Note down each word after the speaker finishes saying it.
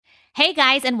Hey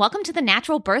guys, and welcome to the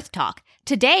Natural Birth Talk.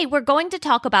 Today, we're going to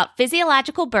talk about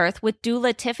physiological birth with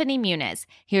Doula Tiffany Muniz.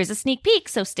 Here's a sneak peek,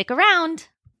 so stick around.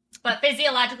 But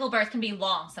physiological birth can be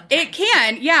long sometimes. It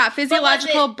can, yeah.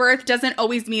 Physiological birth doesn't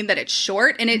always mean that it's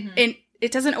short, and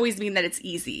it doesn't always mean that it's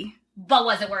easy. But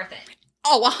was it worth it?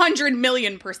 Oh,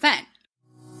 100,000,000%.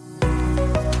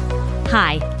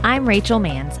 Hi, I'm Rachel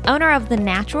Mans, owner of the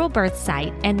Natural Birth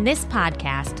site and this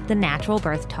podcast, The Natural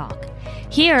Birth Talk.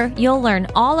 Here, you'll learn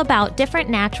all about different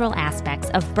natural aspects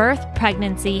of birth,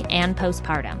 pregnancy, and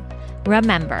postpartum.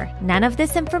 Remember, none of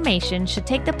this information should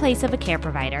take the place of a care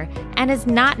provider and is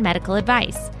not medical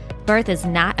advice. Birth is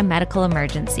not a medical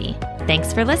emergency.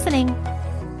 Thanks for listening.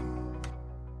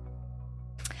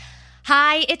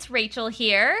 Hi, it's Rachel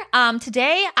here.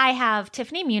 Today I have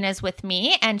Tiffany Muniz with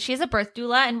me, and she's a birth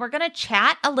doula, and we're going to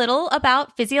chat a little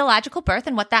about physiological birth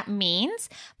and what that means.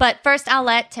 But first, I'll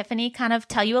let Tiffany kind of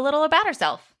tell you a little about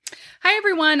herself. Hi,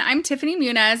 everyone. I'm Tiffany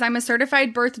Muniz. I'm a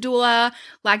certified birth doula,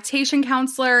 lactation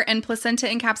counselor, and placenta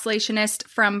encapsulationist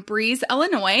from Breeze,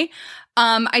 Illinois.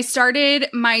 I started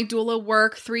my doula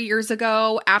work 3 years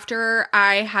ago after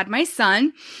I had my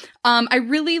son. I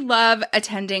really love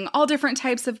attending all different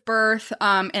types of birth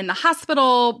in the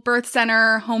hospital, birth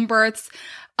center, home births.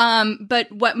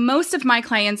 But what most of my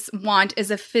clients want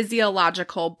is a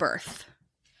physiological birth.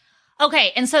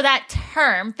 Okay, and so that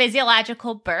term,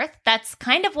 physiological birth, that's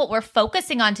kind of what we're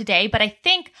focusing on today, but I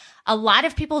think a lot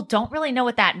of people don't really know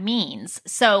what that means.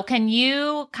 So can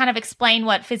you kind of explain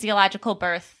what physiological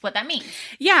birth, what that means?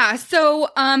 Yeah, so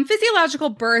physiological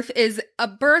birth is a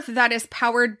birth that is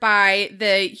powered by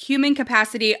the human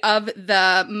capacity of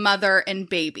the mother and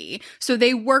baby. So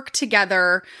they work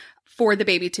together for the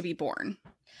baby to be born.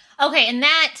 Okay, and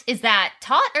is that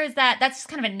taught, or that's just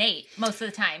kind of innate most of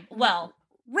the time? Well,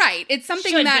 right. It's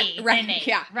something innate,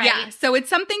 yeah. Right? Yeah. So it's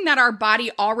something that our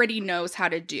body already knows how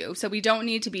to do. So we don't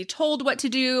need to be told what to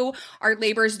do. Our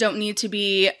labors don't need to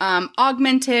be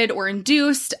augmented or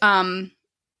induced.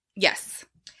 Yes.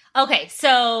 Okay.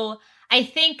 So I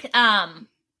think,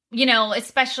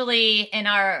 especially in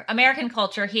our American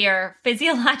culture here,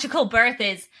 physiological birth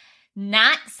is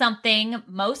not something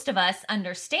most of us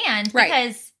understand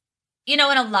because in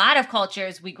a lot of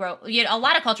cultures grow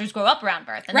up around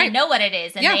birth and they know what it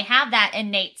is and they have that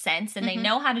innate sense and they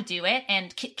know how to do it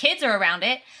and kids are around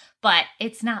it, but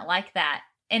it's not like that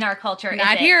in our culture.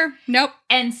 Not here. Nope.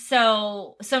 And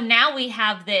so now we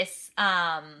have this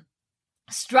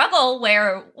struggle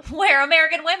where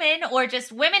American women or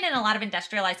just women in a lot of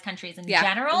industrialized countries in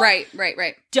general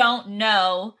don't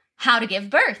know how to give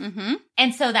birth. Mm-hmm.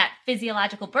 And so that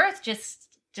physiological birth just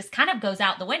kind of goes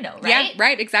out the window, right? Yeah,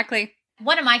 right, exactly.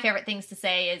 One of my favorite things to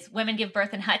say is women give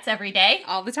birth in huts every day.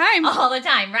 All the time,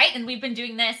 right? And we've been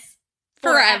doing this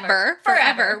forever,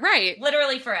 right?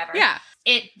 Literally forever. Yeah.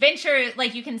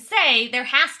 Like you can say, there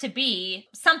has to be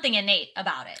something innate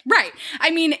about it. Right. I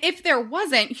mean, if there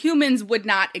wasn't, humans would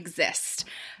not exist.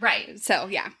 Right. So,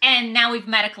 yeah. And now we've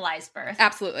medicalized birth.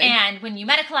 Absolutely. And when you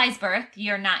medicalize birth,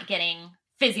 you're not getting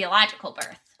physiological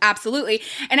birth. Absolutely.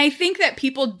 And I think that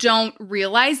people don't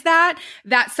realize that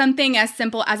something as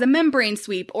simple as a membrane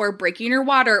sweep or breaking your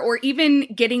water or even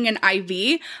getting an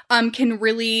IV can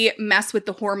really mess with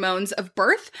the hormones of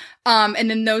birth. And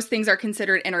then those things are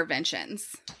considered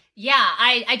interventions. Yeah,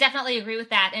 I definitely agree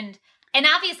with that. And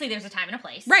obviously there's a time and a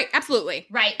place. Right. Absolutely.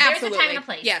 Right. Absolutely. There's a time and a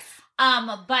place. Yes.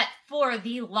 But for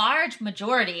the large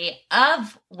majority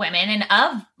of women and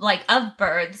of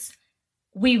births,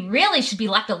 we really should be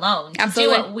left alone to do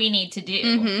what we need to do.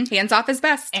 Mm-hmm. Hands off is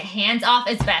best. Hands off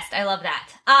is best. I love that.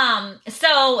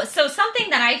 So something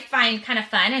that I find kind of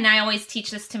fun, and I always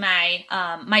teach this to my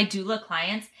my doula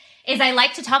clients, is I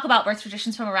like to talk about birth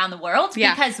traditions from around the world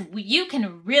because you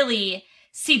can really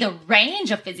see the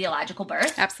range of physiological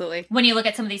birth. Absolutely. When you look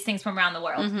at some of these things from around the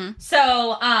world. Mm-hmm.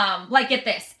 So, get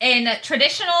this. In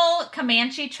traditional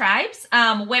Comanche tribes,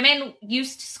 women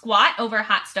used to squat over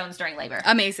hot stones during labor.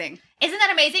 Amazing. Isn't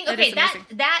that amazing? Okay,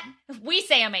 that we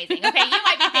say amazing. Okay, you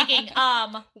might be thinking,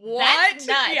 what? That's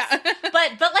nuts. Yeah.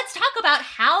 but let's talk about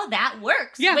how that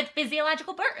works with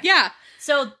physiological birth. Yeah.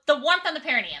 So the warmth on the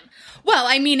perineum. Well,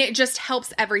 I mean, it just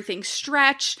helps everything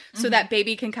stretch so that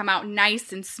baby can come out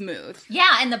nice and smooth.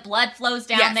 Yeah, and the blood flows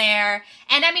down there.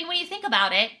 And I mean, when you think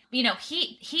about it,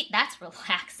 heat, that's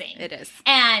relaxing. It is.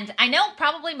 And I know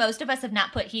probably most of us have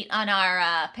not put heat on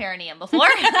our perineum before.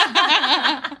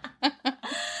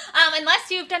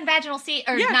 Unless you've done vaginal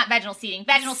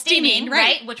steaming,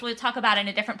 right? Which we'll talk about in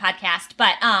a different podcast.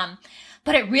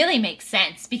 But it really makes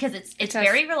sense because it's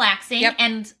very relaxing. Yep.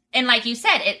 And like you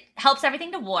said, it helps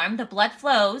everything to warm, the blood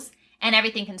flows, and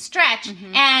everything can stretch.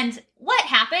 And what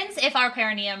happens if our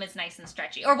perineum is nice and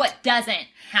stretchy? Or what doesn't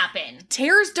happen?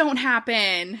 Tears don't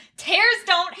happen. Tears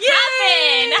don't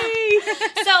happen.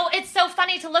 So it's so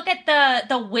funny to look at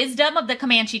the wisdom of the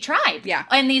Comanche tribe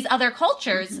and these other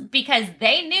cultures because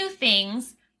they knew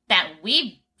things that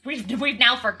we've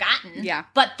now forgotten,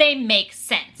 but they make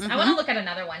sense. I want to look at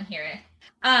another one here.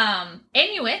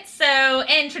 Inuit. So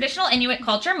in traditional Inuit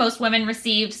culture, most women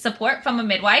received support from a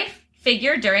midwife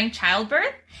figure during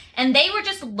childbirth, and they were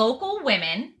just local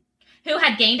women who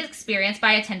had gained experience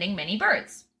by attending many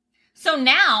births. So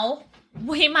now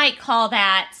we might call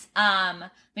that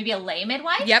maybe a lay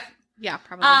midwife. Yep. Yeah,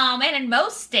 probably. And in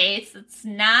most states, it's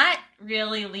not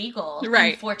really legal,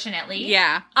 unfortunately.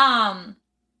 Yeah.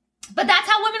 But that's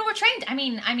how women were trained. I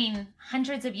mean,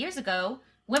 hundreds of years ago,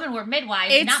 women were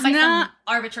midwives, not by some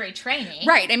arbitrary training.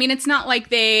 Right. I mean, it's not like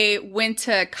they went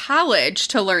to college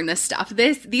to learn this stuff.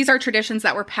 These are traditions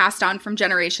that were passed on from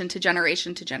generation to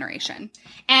generation to generation.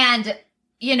 And,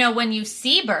 you know, when you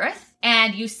see birth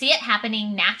and you see it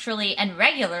happening naturally and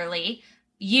regularly,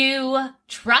 you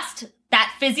trust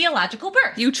that physiological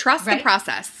birth. You trust the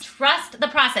process. Trust the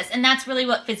process. And that's really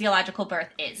what physiological birth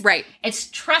is. Right. It's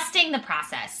trusting the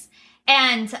process.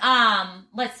 And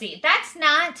let's see. That's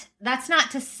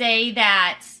not to say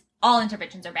that all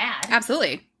interventions are bad.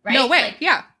 Absolutely. Right? No way.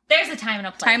 Yeah. There's a time and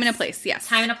a place. Time and a place, yes.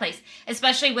 Time and a place.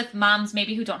 Especially with moms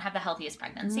maybe who don't have the healthiest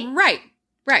pregnancy. Right.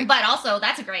 Right. But also,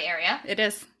 that's a gray area. It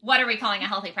is. What are we calling a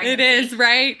healthy pregnancy? It is,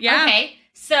 right? Yeah. Okay.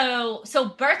 So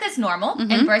birth is normal,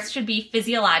 and birth should be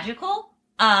physiological.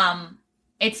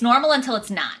 It's normal until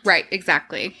it's not. Right,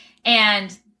 exactly.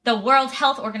 And the World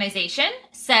Health Organization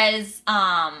says,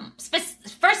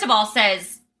 first of all,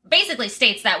 basically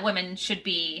states that women should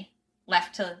be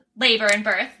left to labor and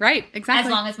birth. Right, exactly.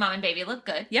 As long as mom and baby look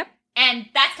good. Yep. And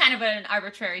that's kind of an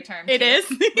arbitrary term, too. It is.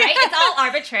 Right? It's all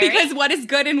arbitrary. Because what is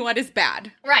good and what is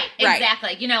bad. Right, exactly.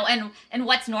 Right. You know, and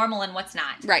what's normal and what's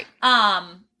not. Right.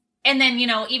 And then, you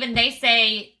know, even they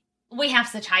say we have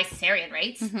such high cesarean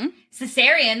rates.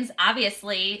 Cesareans,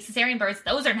 obviously, cesarean births,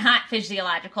 those are not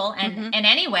physiological in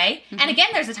any way. And again,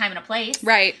 there's a time and a place.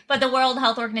 Right. But the World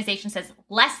Health Organization says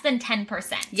less than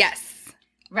 10%. Yes.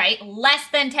 Right? Less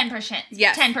than 10%.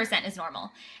 Yes. 10% is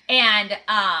normal. And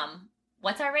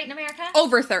what's our rate in America?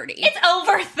 Over 30. It's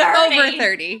over 30. Over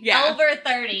 30. Yeah. Over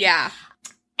 30. Yeah.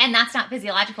 And that's not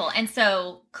physiological. And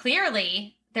so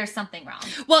clearly there's something wrong.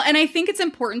 Well, and I think it's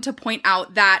important to point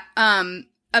out that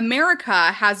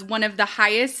America has one of the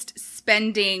highest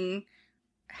spending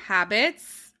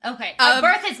habits. Okay.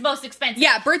 Birth is most expensive.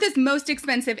 Yeah, birth is most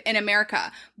expensive in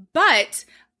America. But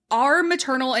our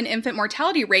maternal and infant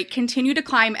mortality rate continue to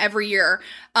climb every year.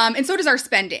 And so does our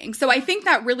spending. So I think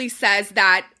that really says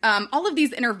that all of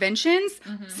these interventions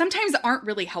sometimes aren't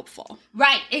really helpful.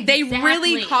 Right, exactly. They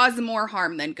really cause more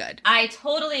harm than good. I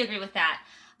totally agree with that.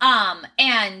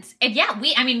 And yeah,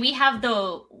 we have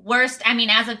the worst,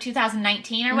 as of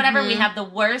 2019 or whatever, we have the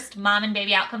worst mom and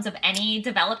baby outcomes of any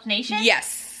developed nation.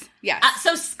 Yes. Yes.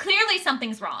 So clearly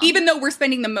something's wrong. Even though we're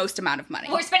spending the most amount of money.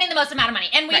 We're spending the most amount of money.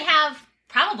 And we have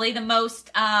probably the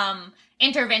most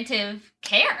interventive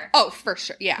care. Oh, for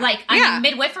sure. Yeah.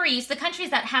 Midwifery, the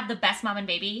countries that have the best mom and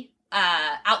baby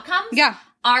outcomes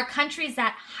are countries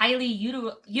that highly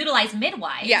utilize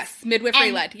midwives. Yes,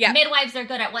 midwifery-led. Yeah. Midwives are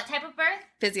good at what type of birth?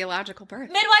 Physiological birth.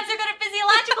 Midwives are good at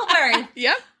physiological birth.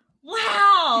 Yep.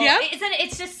 Wow. Yep.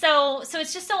 It's just so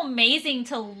it's just so amazing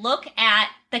to look at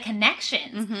the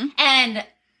connections. And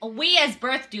we as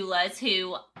birth doulas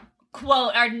who,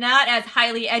 quote, are not as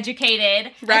highly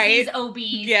educated as these OBs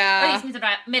or these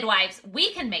midwives,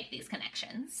 we can make these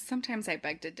connections. Sometimes I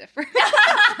beg to differ.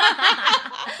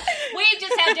 We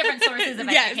just have different sources of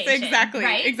education. Yes, exactly.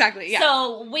 Right? Exactly, yeah.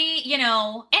 So we, and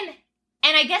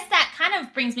I guess that kind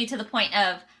of brings me to the point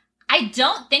of, I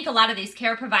don't think a lot of these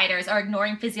care providers are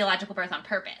ignoring physiological birth on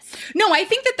purpose. No, I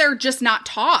think that they're just not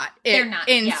taught in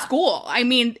school. I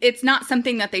mean, it's not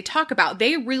something that they talk about.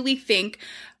 They really think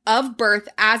of birth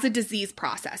as a disease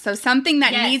process. So something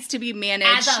that needs to be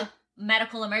managed. As a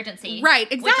medical emergency.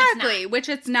 Right, exactly. Which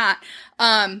it's not.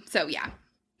 So, yeah.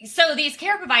 So these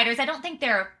care providers, I don't think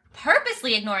they're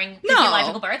purposely ignoring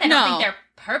physiological birth. I don't think they're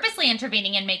purposely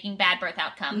intervening and making bad birth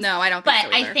outcomes. No, I don't think so either.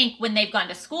 But I think when they've gone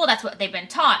to school, that's what they've been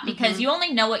taught, because you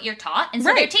only know what you're taught, and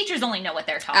so their teachers only know what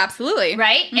they're taught. Absolutely.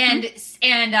 Right? And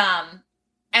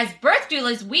as birth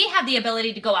doulas, we have the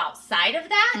ability to go outside of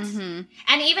that. Mm-hmm.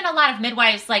 And even a lot of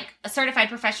midwives, like certified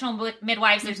professional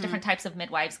midwives, there's different types of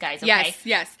midwives, guys. Okay?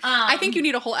 Yes. I think you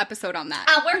need a whole episode on that.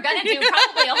 We're going to do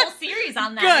probably a whole series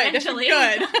on that eventually.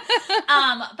 Good.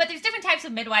 But there's different types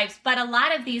of midwives. But a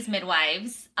lot of these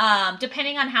midwives,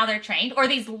 depending on how they're trained, or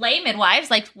these lay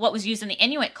midwives, like what was used in the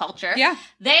Inuit culture,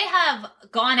 they have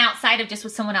gone outside of just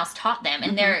what someone else taught them.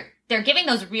 And they're giving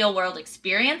those real world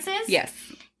experiences. Yes.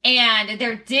 And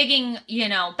they're digging,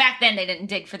 back then they didn't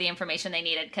dig for the information they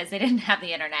needed because they didn't have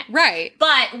the internet. Right.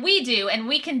 But we do, and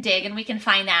we can dig and we can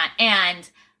find that. And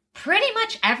pretty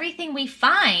much everything we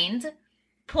find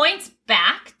points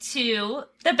back to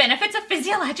the benefits of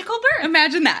physiological birth.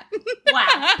 Imagine that.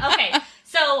 Wow. Okay.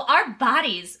 So our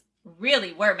bodies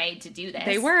really were made to do this.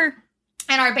 They were.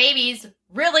 And our babies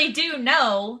really do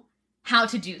know how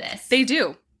to do this. They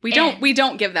do. We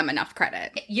don't give them enough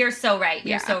credit. You're so right.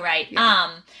 You're so right.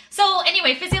 Yeah. So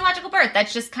anyway, physiological birth,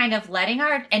 that's just kind of letting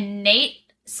our innate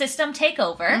system take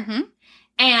over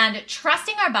and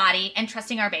trusting our body and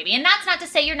trusting our baby. And that's not to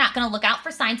say you're not going to look out for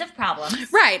signs of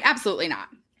problems. Right. Absolutely not.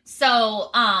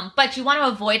 So, but you want to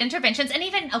avoid interventions. And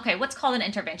even, what's called an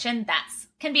intervention,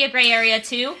 can be a gray area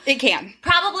too. It can.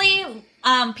 Probably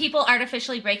people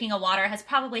artificially breaking a water has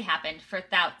probably happened for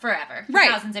forever, for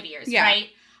thousands of years, right?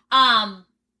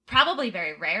 Probably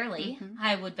very rarely,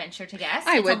 I would venture to guess.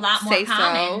 It's a lot more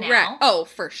common now. Right. Oh,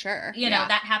 for sure.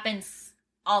 That happens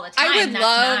all the time. I would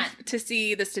love to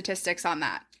see the statistics on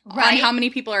that. Right? On how many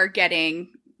people are getting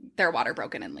their water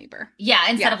broken in labor. Yeah,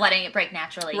 instead of letting it break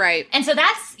naturally. Right. And so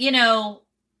that's,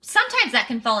 sometimes that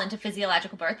can fall into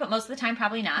physiological birth, but most of the time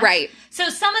probably not. Right. So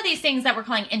some of these things that we're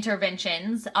calling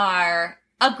interventions are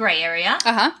a gray area.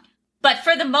 Uh-huh. But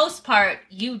for the most part,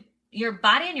 your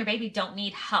body and your baby don't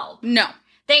need help. No.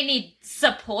 They need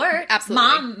support. Absolutely.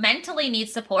 Mom mentally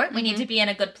needs support. We need to be in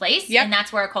a good place. Yep. And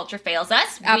that's where our culture fails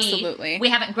us. Absolutely. We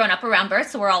haven't grown up around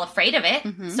birth, so we're all afraid of it.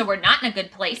 So we're not in a good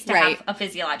place to have a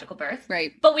physiological birth.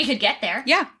 Right. But we could get there.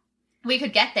 Yeah. We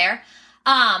could get there.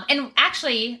 And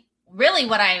actually, really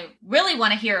what I really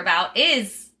want to hear about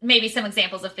is maybe some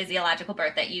examples of physiological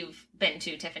birth that you've been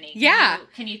to, Tiffany.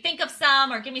 Can you think of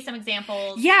some or give me some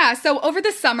examples? Yeah. So over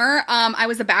the summer, I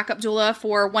was a backup doula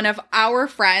for one of our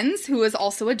friends who is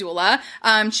also a doula.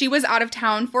 She was out of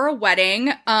town for a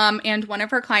wedding, and one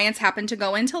of her clients happened to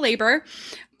go into labor.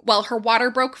 Well, her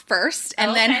water broke first,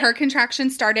 and then her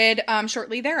contraction started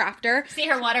shortly thereafter. See,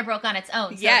 her water broke on its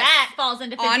own. So that falls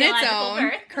into physiological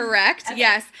birth. Correct. Okay.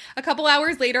 Yes. A couple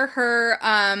hours later, her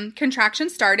contraction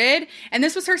started, and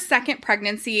this was her second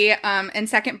pregnancy and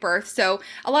second birth. So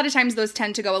a lot of times those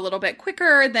tend to go a little bit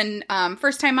quicker than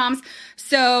first-time moms.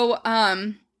 So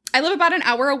I live about an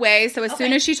hour away, so as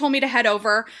soon as she told me to head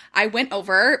over, I went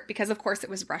over because, of course, it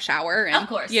was rush hour. And, of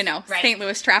course. St.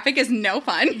 Louis traffic is no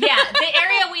fun. Yeah, the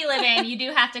area we live in, you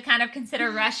do have to kind of consider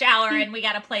rush hour, and we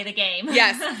got to play the game.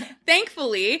 Yes.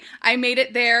 Thankfully, I made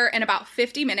it there in about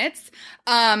 50 minutes.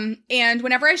 And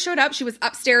whenever I showed up, she was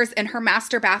upstairs in her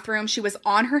master bathroom. She was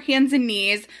on her hands and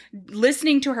knees,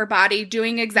 listening to her body,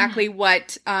 doing exactly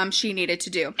what she needed to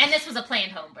do. And this was a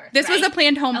planned home birth, This was a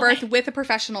planned home birth with a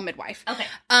professional midwife. Okay.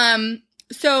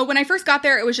 So when I first got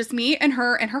there, it was just me and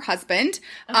her husband.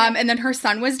 And then her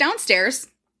son was downstairs.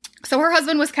 So her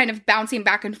husband was kind of bouncing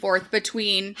back and forth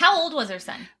between... How old was her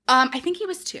son? I think he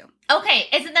was 2. Okay.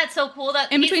 Isn't that so cool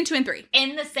that... In between 2 and 3.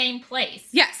 In the same place.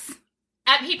 Yes.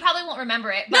 He probably won't remember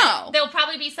it, but there'll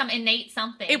probably be some innate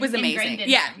something. It was amazing.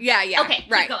 Yeah. Okay,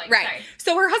 right, keep going. Right. Sorry.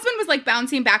 So her husband was like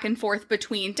bouncing back and forth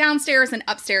between downstairs and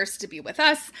upstairs to be with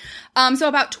us. So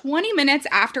about 20 minutes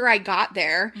after I got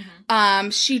there,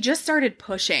 she just started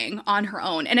pushing on her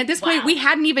own. And at this point, we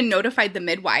hadn't even notified the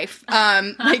midwife,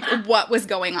 like what was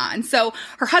going on. So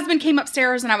her husband came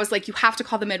upstairs and I was like, you have to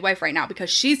call the midwife right now because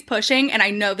she's pushing and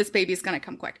I know this baby's going to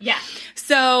come quick. Yeah.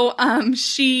 So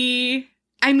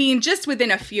just within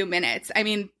a few minutes,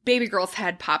 baby girl's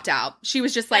head popped out. She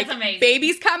was just like,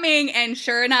 baby's coming. And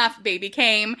sure enough, baby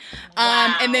came.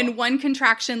 Wow. And then one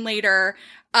contraction later,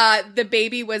 the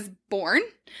baby was born.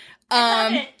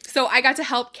 So I got to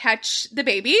help catch the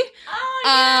baby.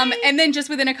 Oh, and then just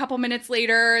within a couple minutes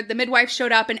later, the midwife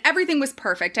showed up and everything was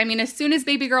perfect. As soon as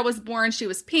baby girl was born, she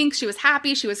was pink. She was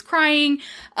happy. She was crying.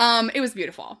 It was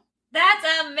beautiful. That's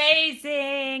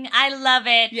amazing. I love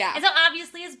it. Yeah. And so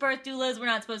obviously as birth doulas, we're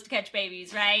not supposed to catch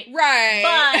babies, right?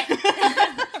 Right.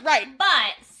 But, right.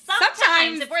 But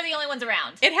sometimes if we're the only ones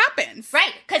around. It happens.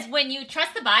 Right. Because when you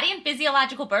trust the body in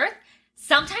physiological birth,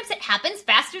 sometimes it happens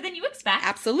faster than you expect.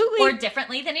 Absolutely. Or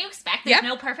differently than you expect. There's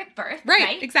no perfect birth.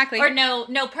 Right, exactly. Or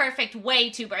no perfect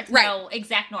way to birth. Right. No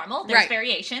exact normal. There's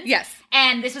variations. Yes.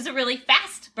 And this was a really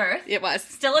fast birth. It was.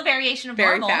 Still a variation of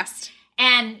normal. Very fast.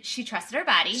 And she trusted her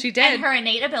body. She did. And her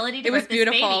innate ability to birth this baby. It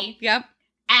was beautiful. Yep.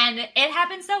 And it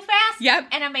happened so fast. Yep.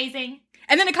 And amazing.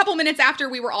 And then a couple minutes after,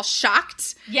 we were all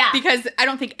shocked. Yeah. Because I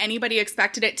don't think anybody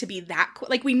expected it to be that quick.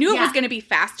 Like, we knew it was going to be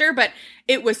faster, but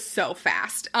it was so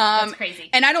fast. That's crazy.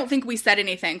 And I don't think we said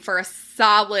anything for a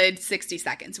solid 60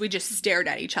 seconds. We just stared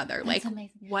at each other. That's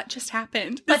amazing. What just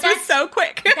happened? This was so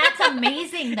quick. That's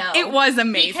amazing, though. It was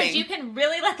amazing. Because you can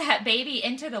really let that baby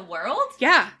into the world.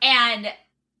 Yeah. And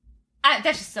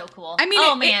that's just so cool. I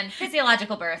mean,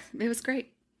 physiological birth. It was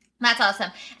great. That's awesome.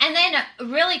 And then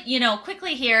really,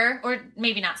 quickly here, or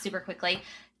maybe not super quickly,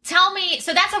 tell me,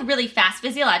 so that's a really fast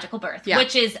physiological birth,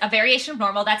 which is a variation of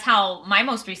normal. That's how my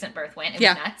most recent birth went. It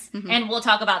was nuts. Mm-hmm. And we'll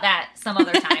talk about that some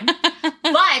other time.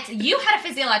 But you had a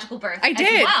physiological birth as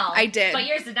well. I did. But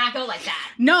yours did not go like that.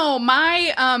 No,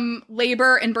 my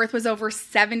labor and birth was over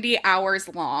 70 hours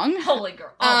long. Holy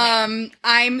girl. Oh,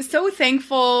 I'm so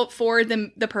thankful for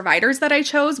the providers that I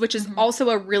chose, which is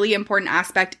also a really important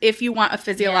aspect if you want a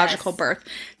physiological birth,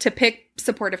 to pick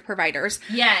supportive providers.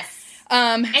 Yes.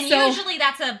 And usually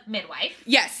that's a midwife.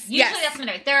 Yes. Usually that's a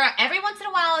midwife. There are, every once in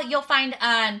a while, you'll find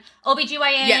an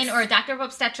OBGYN or a doctor of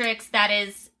obstetrics that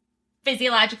is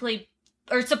physiologically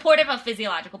or supportive of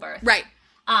physiological birth. Right.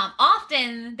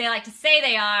 Often they like to say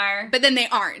they are. But then they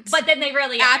aren't. But then they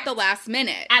really aren't. At the last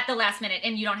minute.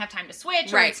 And you don't have time to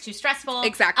switch or it's too stressful.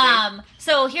 Exactly.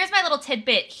 So here's my little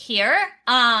tidbit here.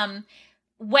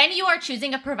 When you are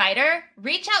choosing a provider,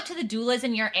 reach out to the doulas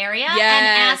in your area and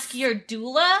ask your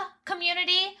doula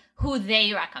community who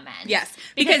they recommend. Yes,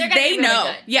 because they know.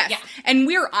 Really yes. Yeah. And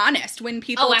we're honest when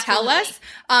people tell us,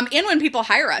 and when people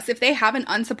hire us, if they have an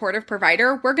unsupportive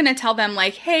provider, we're going to tell them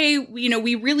like, hey, we know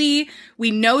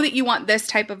that you want this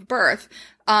type of birth.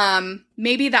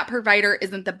 Maybe that provider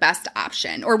isn't the best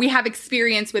option, or we have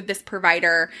experience with this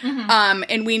provider,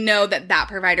 and we know that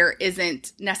provider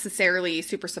isn't necessarily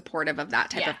super supportive of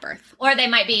that type of birth. Or they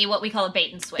might be what we call a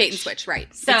bait and switch. Bait and switch,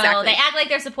 right. So they act like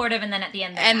they're supportive, and then at the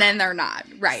end then they're not,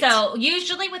 right. So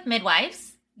usually with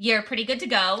midwives, you're pretty good to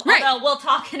go. Right. Although we'll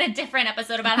talk in a different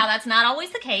episode about how that's not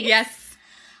always the case. Yes.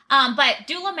 But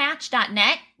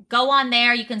doulamatch.net, go on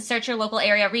there. You can search your local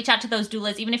area, reach out to those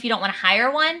doulas. Even if you don't want to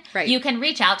hire one, you can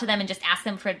reach out to them and just ask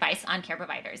them for advice on care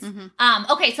providers.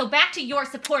 Okay, so back to your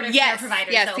supportive care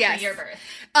providers for your birth.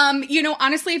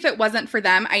 Honestly, if it wasn't for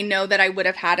them, I know that I would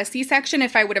have had a C-section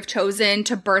if I would have chosen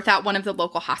to birth at one of the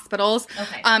local hospitals.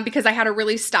 Okay. Because I had a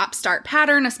really stop-start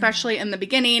pattern, especially in the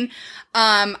beginning.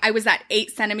 I was at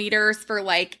 8 centimeters for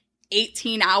like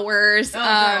 18 hours.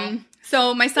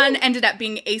 So my son ended up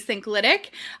being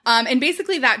asynclitic. And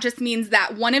basically that just means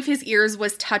that one of his ears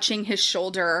was touching his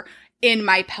shoulder in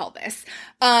my pelvis.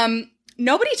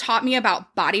 Nobody taught me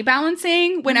about body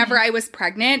balancing whenever I was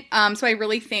pregnant. So I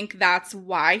really think that's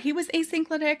why he was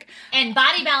asynclitic. And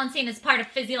body balancing is part of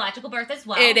physiological birth as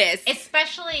well. It is.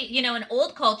 Especially, in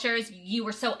old cultures, you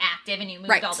were so active and you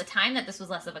moved all the time that this was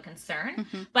less of a concern.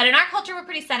 But in our culture, we're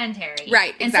pretty sedentary.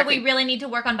 Right, exactly. And so we really need to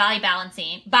work on body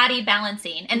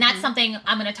balancing. And that's something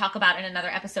I'm going to talk about in another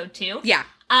episode too. Yeah.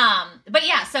 But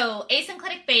yeah, so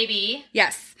asynclitic baby.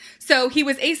 Yes. So he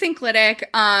was asynclitic,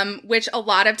 which a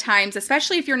lot of times,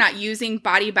 especially if you're not using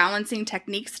body balancing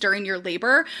techniques during your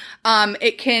labor,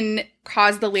 it can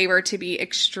cause the labor to be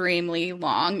extremely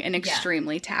long and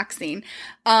extremely taxing.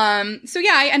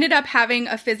 I ended up having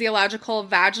a physiological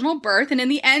vaginal birth, and in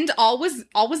the end, all was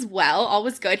well, all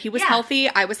was good. He was healthy.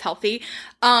 I was healthy.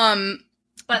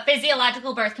 But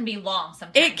physiological birth can be long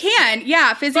sometimes. It can,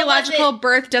 yeah. Physiological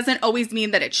birth doesn't always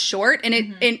mean that it's short, and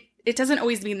it doesn't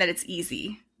always mean that it's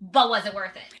easy. But was it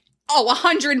worth it? Oh,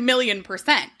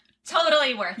 100,000,000%.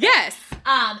 Totally worth it. Yes.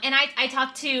 And I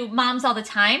talk to moms all the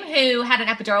time who had an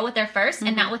epidural with their first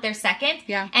and not with their second.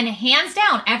 Yeah. And hands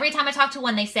down, every time I talk to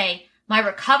one, they say, my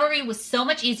recovery was so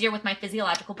much easier with my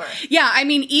physiological birth. Yeah, I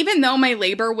mean, even though my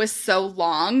labor was so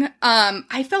long,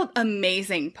 I felt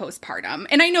amazing postpartum.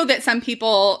 And I know that some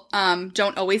people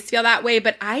don't always feel that way,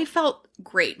 but I felt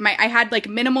great. I had like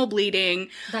minimal bleeding.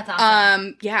 That's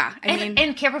awesome. Yeah.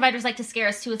 And care providers like to scare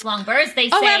us too with long births. They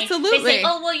say, absolutely.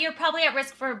 You're probably at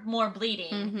risk for more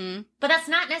bleeding. But that's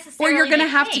not necessarily Or you're going to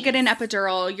have to get an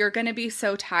epidural. You're going to be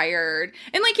so tired.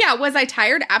 And was I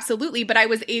tired? Absolutely. But I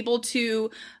was able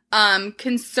to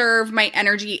conserve my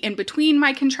energy in between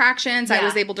my contractions. I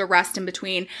was able to rest in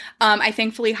between. I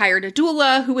thankfully hired a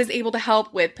doula who was able to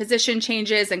help with position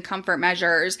changes and comfort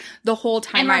measures the whole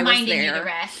time I was there. And reminding you to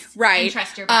rest. Right. And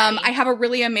trust your body. I have a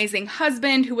really amazing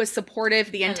husband who was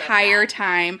supportive the entire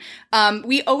time.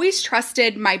 We always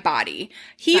trusted my body.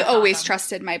 He always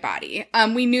trusted my body.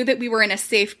 We knew that we were in a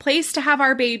safe place to have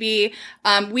our baby.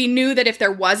 We knew that if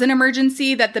there was an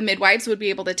emergency that the midwives would be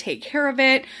able to take care of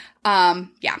it.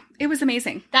 It was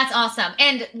amazing. That's awesome.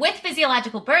 And with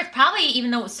physiological birth, probably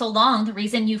even though it was so long, the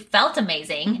reason you felt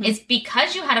amazing is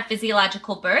because you had a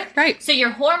physiological birth. Right. So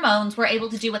your hormones were able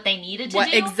to do what they needed to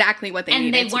do. Exactly what they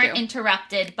needed to do. And they weren't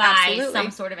interrupted by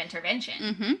some sort of intervention.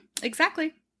 Mm-hmm.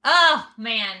 Exactly. Oh,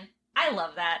 man. I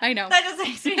love that. I know. That just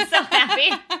makes me so happy.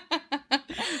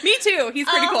 Me too. He's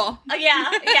pretty cool.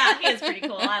 Yeah, he is pretty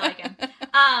cool. I like him.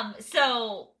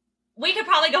 So we could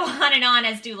probably go on and on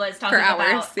as doulas talking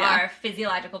about our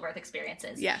physiological birth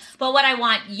experiences. Yes. But what I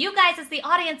want you guys as the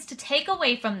audience to take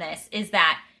away from this is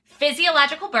that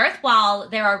physiological birth, while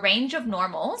there are a range of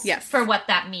normals for what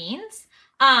that means,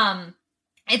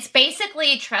 it's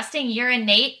basically trusting your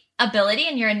innate ability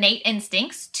and your innate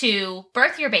instincts to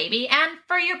birth your baby and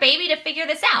for your baby to figure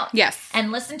this out. Yes.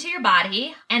 And listen to your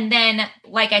body. And then,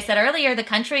 like I said earlier, the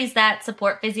countries that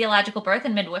support physiological birth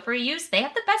and midwifery use, they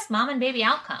have the best mom and baby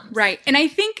outcomes. Right. And I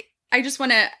think I just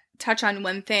want to touch on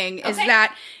one thing is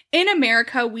that in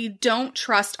America, we don't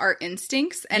trust our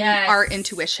instincts and our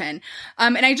intuition.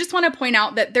 And I just want to point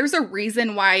out that there's a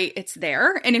reason why it's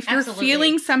there. And if you're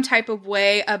feeling some type of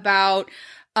way about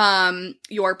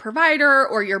your provider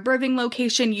or your birthing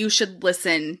location, you should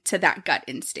listen to that gut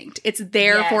instinct. It's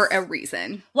there for a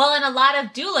reason. Well, and a lot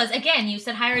of doulas, again, you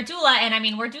said hire a doula, and I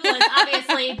mean, we're doulas,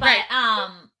 obviously, but,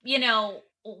 you know,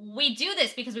 we do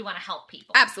this because we want to help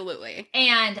people. Absolutely.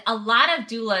 And a lot of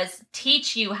doulas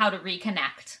teach you how to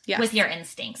reconnect with your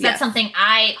instincts. That's something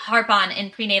I harp on in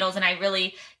prenatals, and I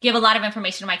really give a lot of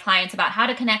information to my clients about how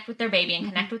to connect with their baby and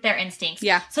connect with their instincts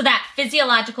so that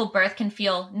physiological birth can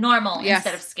feel normal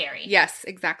instead of scary. Yes,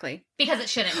 exactly. Because it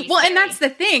shouldn't be scary. And that's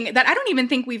the thing that I don't even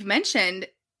think we've mentioned,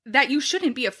 that you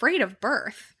shouldn't be afraid of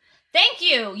birth. Thank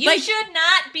you. You should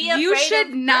not be afraid. You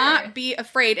should not be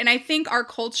afraid. And I think our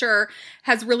culture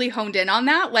has really honed in on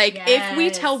that. Like, if we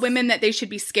tell women that they should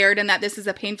be scared and that this is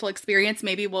a painful experience,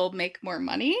 maybe we'll make more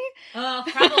money. Oh,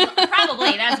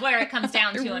 probably. That's where it comes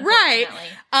down to, unfortunately.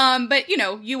 Right. But, you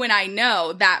know, you and I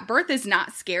know that birth is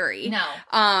not scary. No.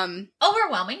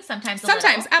 Overwhelming sometimes.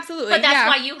 Absolutely. But that's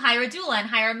why you hire a doula and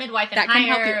hire a midwife and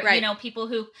hire, you know, people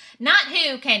who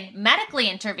can medically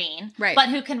intervene, but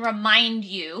who can remind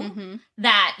you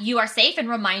that you are safe and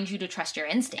remind you to trust your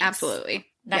instincts. Absolutely.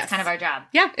 That's kind of our job.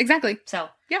 Yeah, exactly. So,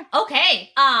 yeah. Okay.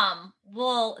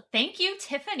 Well, thank you,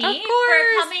 Tiffany,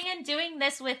 for coming and doing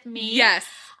this with me. Yes.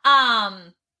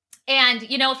 And,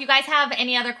 you know, if you guys have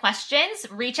any other questions,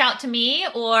 reach out to me,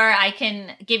 or I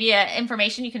can give you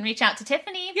information. You can reach out to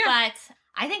Tiffany. Yeah. But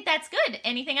I think that's good.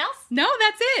 Anything else? No,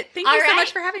 that's it. Thank you so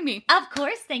much for having me. Of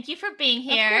course. Thank you for being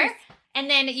here. And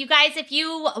then you guys, if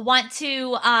you want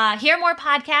to hear more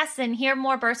podcasts and hear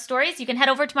more birth stories, you can head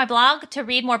over to my blog to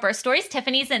read more birth stories.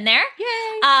 Tiffany's in there.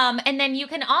 Yay! And then you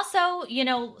can also, you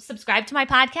know, subscribe to my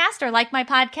podcast or like my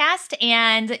podcast,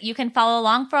 and you can follow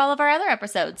along for all of our other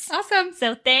episodes. Awesome.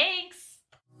 So thanks.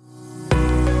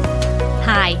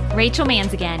 Hi, Rachel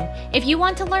Manns again. If you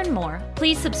want to learn more,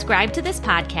 please subscribe to this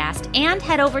podcast and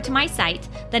head over to my site,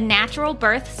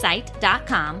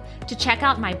 thenaturalbirthsite.com, to check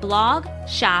out my blog,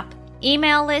 shop,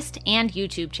 email list, and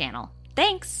YouTube channel.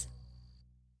 Thanks.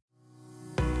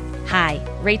 Hi,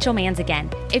 Rachel Manns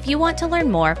again. If you want to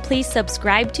learn more, please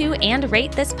subscribe to and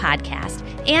rate this podcast,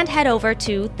 and head over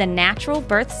to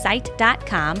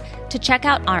thenaturalbirthsite.com to check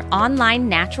out our online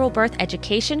natural birth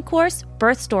education course,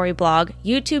 birth story blog,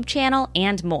 YouTube channel,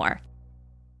 and more.